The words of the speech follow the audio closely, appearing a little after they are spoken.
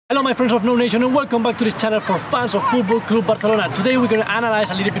Hello my friends of NouNation and welcome back to this channel for fans of Football Club Barcelona. Today we're going to analyze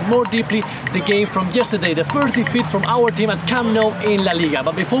a little bit more deeply the game from yesterday, the first defeat from our team at Camp Nou in La Liga.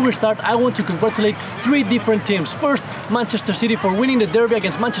 But before we start, I want to congratulate three different teams. First, Manchester City for winning the derby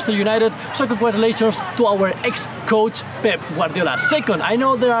against Manchester United, so congratulations to our ex-coach Pep Guardiola. Second, I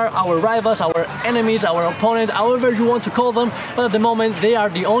know they are our rivals, our enemies, our opponent, however you want to call them, but at the moment they are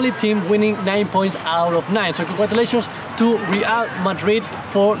the only team winning 9 points out of 9. So congratulations to Real Madrid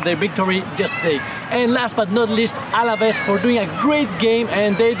for their victory yesterday. And last but not least, Alavés for doing a great game,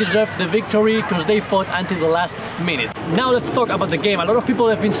 and they deserve the victory because they fought until the last minute. Now let's talk about the game. A lot of people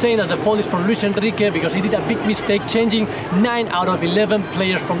have been saying that the fault is for Luis Enrique because he did a big mistake changing 9 out of 11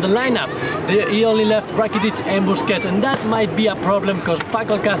 players from the lineup. He only left Rakitic and Busquets, and that might be a problem because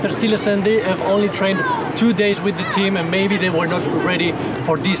Paco Alcácer, Silesen, they have only trained 2 days with the team and maybe they were not ready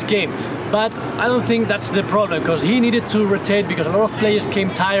for this game. But I don't think that's the problem because he needed to rotate because a lot of players came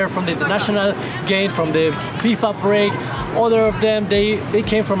tired from the international game, from the FIFA break. Other of them, they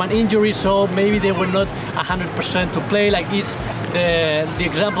came from an injury, so maybe they were not 100% to play, like it's the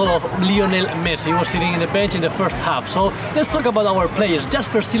example of Lionel Messi. He was sitting in the bench in the first half. So let's talk about our players.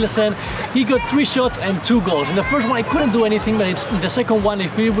 Jasper Silesen, he got 3 shots and 2 goals. In the first one, he couldn't do anything, but in the second one,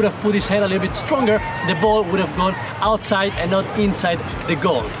 if he would have put his head a little bit stronger, the ball would have gone outside and not inside the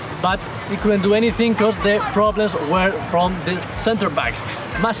goal. But he couldn't do anything because the problems were from the center backs,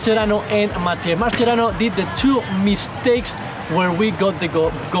 Mascherano and Mathieu. Mascherano did the 2 mistakes where we got the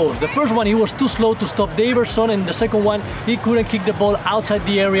goals. The first one, he was too slow to stop Daverson, and the second one, he couldn't kick the ball outside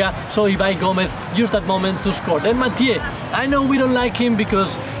the area, so Ibai Gomez used that moment to score. Then Mathieu, I know we don't like him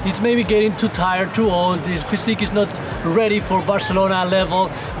because he's maybe getting too tired, too old, his physique is not ready for Barcelona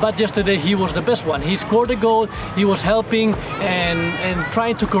level, but yesterday he was the best one. He scored a goal, he was helping and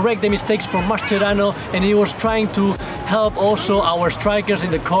trying to correct the mistakes from Mascherano, and he was trying to help also our strikers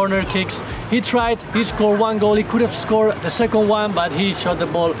in the corner kicks. He tried, he scored 1 goal, he could have scored the second one, but he shot the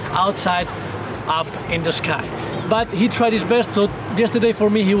ball outside, up in the sky. But he tried his best, so yesterday for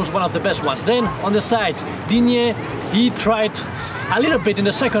me he was one of the best ones. Then on the sides, Digne, he tried a little bit in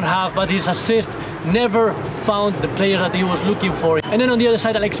the second half, but his assist never found the player that he was looking for. And then on the other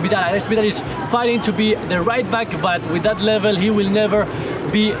side, Alex Vidal. Alex Vidal is fighting to be the right back, but with that level he will never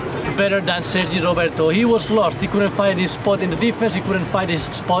be better than Sergi Roberto. He was lost, he couldn't find his spot in the defense, he couldn't find his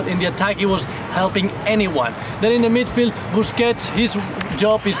spot in the attack, he was helping anyone. Then in the midfield, Busquets, his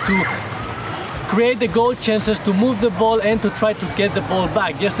job is to create the goal chances, to move the ball and to try to get the ball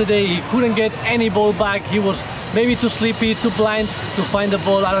back. Yesterday he couldn't get any ball back, he was maybe too sleepy, too blind to find the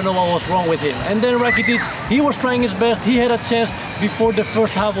ball. I don't know what was wrong with him. And then Rakitic, he was trying his best, he had a chance before the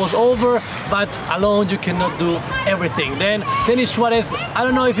first half was over, but alone you cannot do everything. Then Denis Suarez, I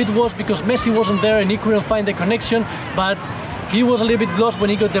don't know if it was because Messi wasn't there and he couldn't find the connection, but he was a little bit lost when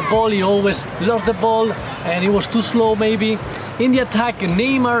he got the ball. He always lost the ball and he was too slow maybe. In the attack,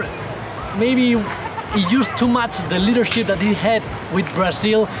 Neymar, maybe he used too much the leadership that he had with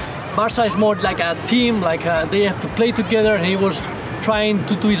Brazil. Barca is more like a team, like they have to play together, and he was trying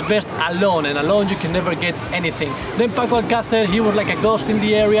to do his best alone, and alone you can never get anything. Then Paco Alcácer, he was like a ghost in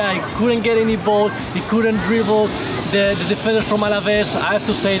the area, he couldn't get any ball, he couldn't dribble. The defenders from Alavés, I have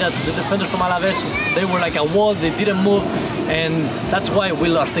to say that the defenders from Alavés, they were like a wall, they didn't move, and that's why we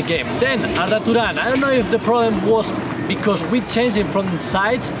lost the game. Then Arda Turan, I don't know if the problem was because we changed him from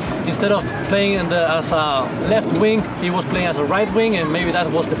sides. Instead of playing as a left wing, he was playing as a right wing, and maybe that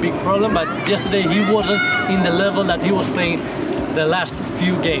was the big problem. But yesterday he wasn't in the level that he was playing the last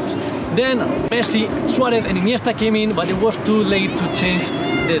few games. Then Messi, Suarez and Iniesta came in, but it was too late to change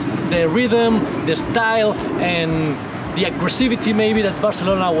the rhythm, the style and the aggressivity maybe that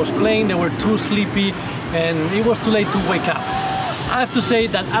Barcelona was playing. They were too sleepy and it was too late to wake up. I have to say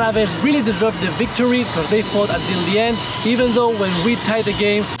that Alavés really deserved the victory because they fought until the end, even though when we tied the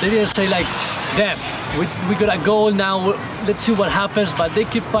game, they didn't say like, damn, we got a goal now, let's see what happens, but they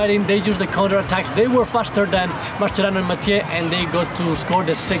keep fighting, they used the counter-attacks, they were faster than Mascherano and Mathieu, and they got to score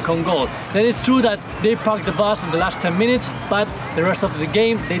the second goal. Then it's true that they parked the bus in the last 10 minutes, but the rest of the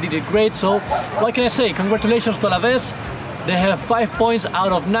game, they did it great, so what can I say? Congratulations to Alavés. They have 5 points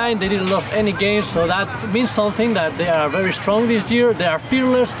out of 9, they didn't lose any games, so that means something, that they are very strong this year, they are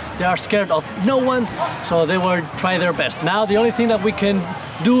fearless, they are scared of no one, so they will try their best. Now the only thing that we can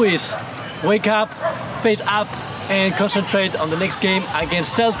do is wake up, face up and concentrate on the next game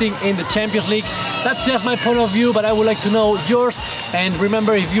against Celtic in the Champions League. That's just my point of view, but I would like to know yours. And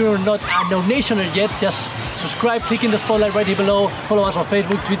remember, if you're not a NouNationer yet, just subscribe, click in the spotlight right here below, follow us on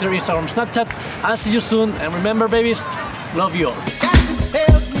Facebook, Twitter, Instagram, Snapchat. I'll see you soon, and remember babies, love you all.